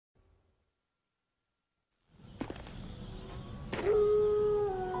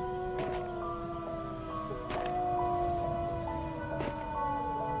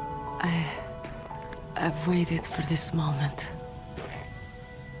I've waited for this moment.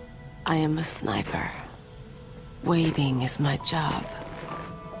 I am a sniper. Waiting is my job.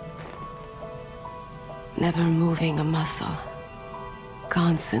 Never moving a muscle.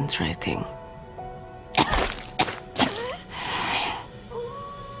 Concentrating.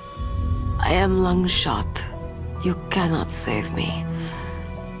 I am long shot. You cannot save me.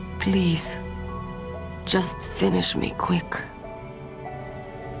 Please, just finish me quick.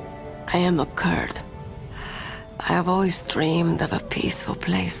 I am a Kurd. I have always dreamed of a peaceful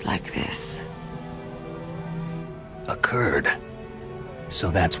place like this. A Kurd?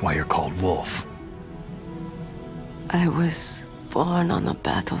 So that's why you're called Wolf. I was born on a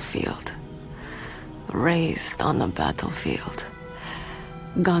battlefield. Raised on a battlefield.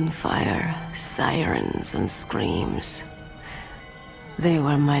 Gunfire, sirens, and screams. They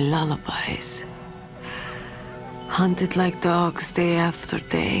were my lullabies. Hunted like dogs day after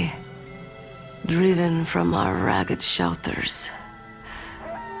day. Driven from our ragged shelters.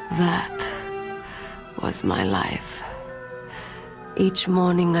 That was my life. Each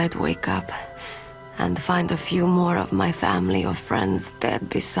morning I'd wake up and find a few more of my family or friends dead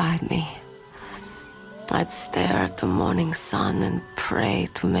beside me. I'd stare at the morning sun and pray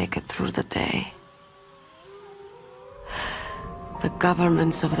to make it through the day. The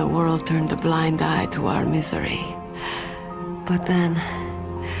governments of the world turned a blind eye to our misery. But then,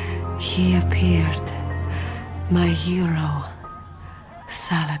 he appeared. My hero,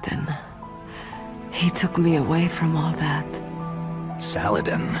 Saladin. He took me away from all that.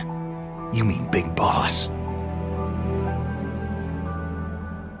 Saladin? You mean Big Boss?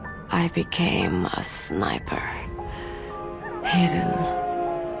 I became a sniper.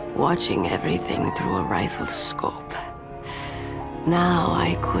 Hidden, watching everything through a rifle scope. Now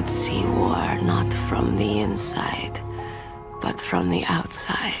I could see war not from the inside, but from the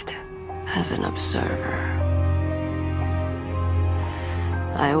outside, as an observer.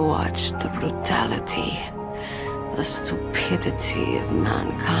 I watched the brutality, the stupidity of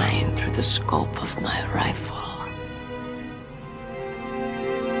mankind through the scope of my rifle.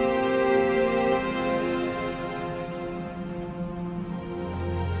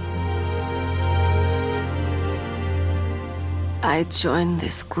 I joined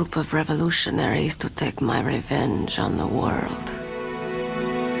this group of revolutionaries to take my revenge on the world.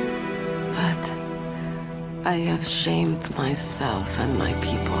 But I have shamed myself and my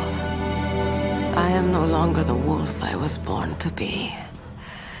people. I am no longer the wolf I was born to be.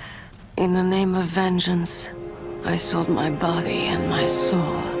 In the name of vengeance, I sold my body and my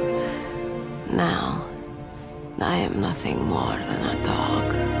soul. Now, I am nothing more than a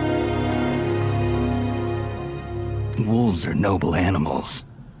dog. Wolves are noble animals.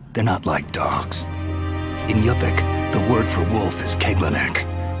 They're not like dogs. In Yupik, the word for wolf is Keglanek,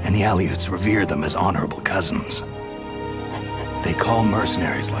 and the Aleuts revere them as honorable cousins. They call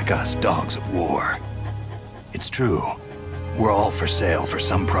mercenaries like us dogs of war. It's true. We're all for sale for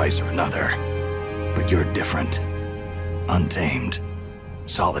some price or another. But you're different. Untamed.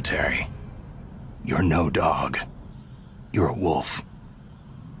 Solitary. You're no dog. You're a wolf.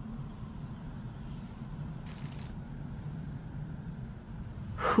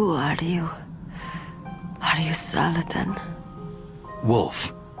 Who are you? Are you Saladin?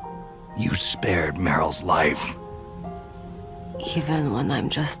 Wolf. You spared Meryl's life. Even when I'm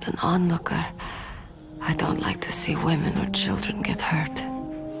just an onlooker, I don't like to see women or children get hurt.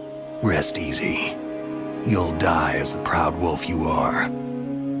 Rest easy. You'll die as the proud wolf you are.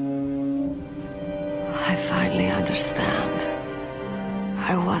 I finally understand.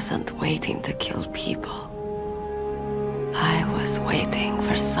 I wasn't waiting to kill people. I was waiting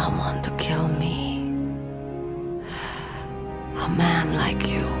for someone to kill me. A man like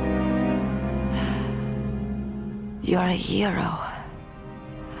you. You're a hero.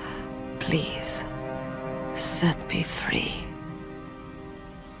 Please, set me free.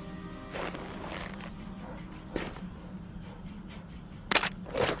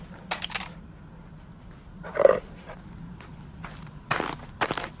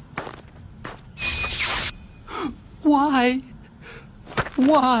 Why?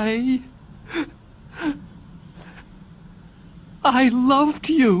 Why? I loved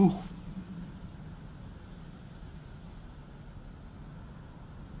you.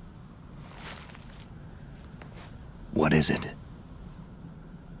 What is it?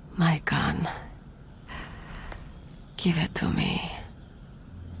 My gun. Give it to me.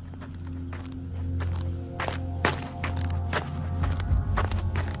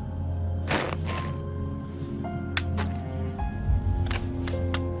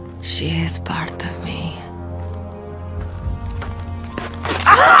 She is part of me.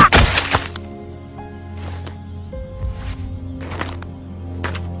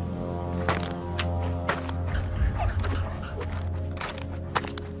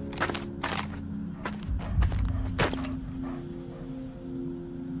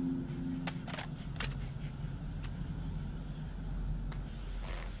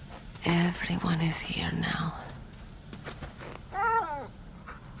 Everyone is here now.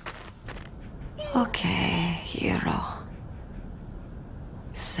 Okay, hero.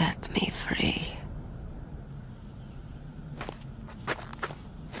 Set me free.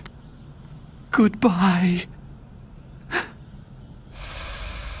 Goodbye.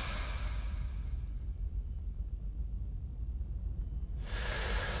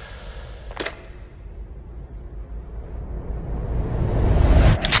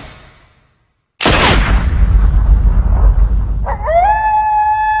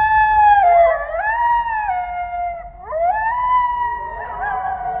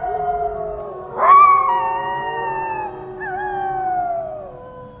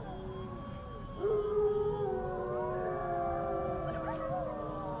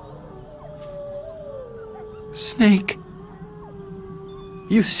 Snake,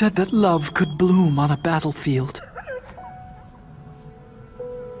 you said that love could bloom on a battlefield.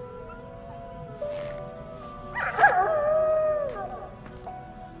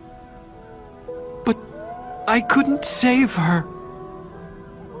 But I couldn't save her.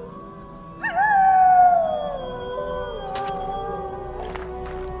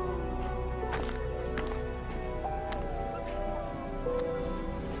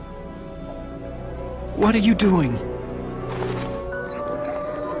 What are you doing?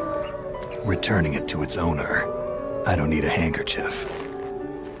 Returning it to its owner. I don't need a handkerchief.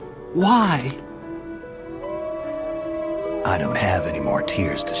 Why? I don't have any more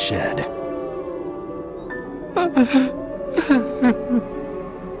tears to shed.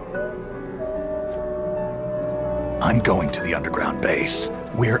 I'm going to the underground base.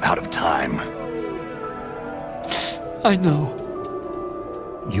 We're out of time. I know.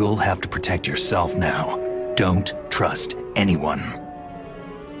 You'll have to protect yourself now. Don't trust anyone.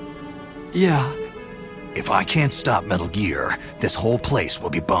 Yeah. If I can't stop Metal Gear, this whole place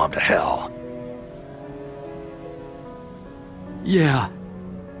will be bombed to hell. Yeah.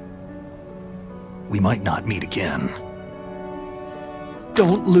 We might not meet again.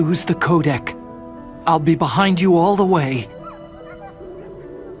 Don't lose the codec. I'll be behind you all the way.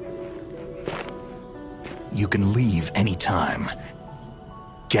 You can leave anytime.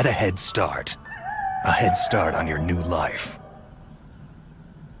 Get a head start. A head start on your new life.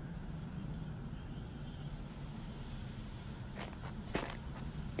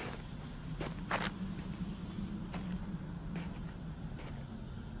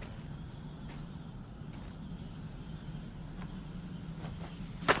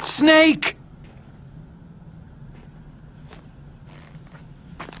 Snake!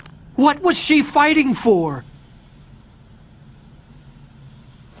 What was she fighting for?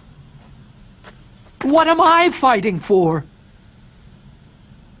 What am I fighting for?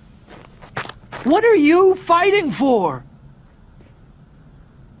 What are you fighting for?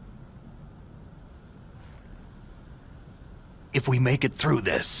 If we make it through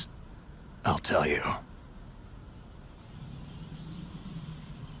this, I'll tell you.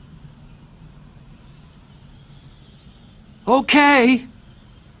 Okay.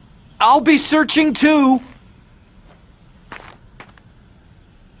 I'll be searching too.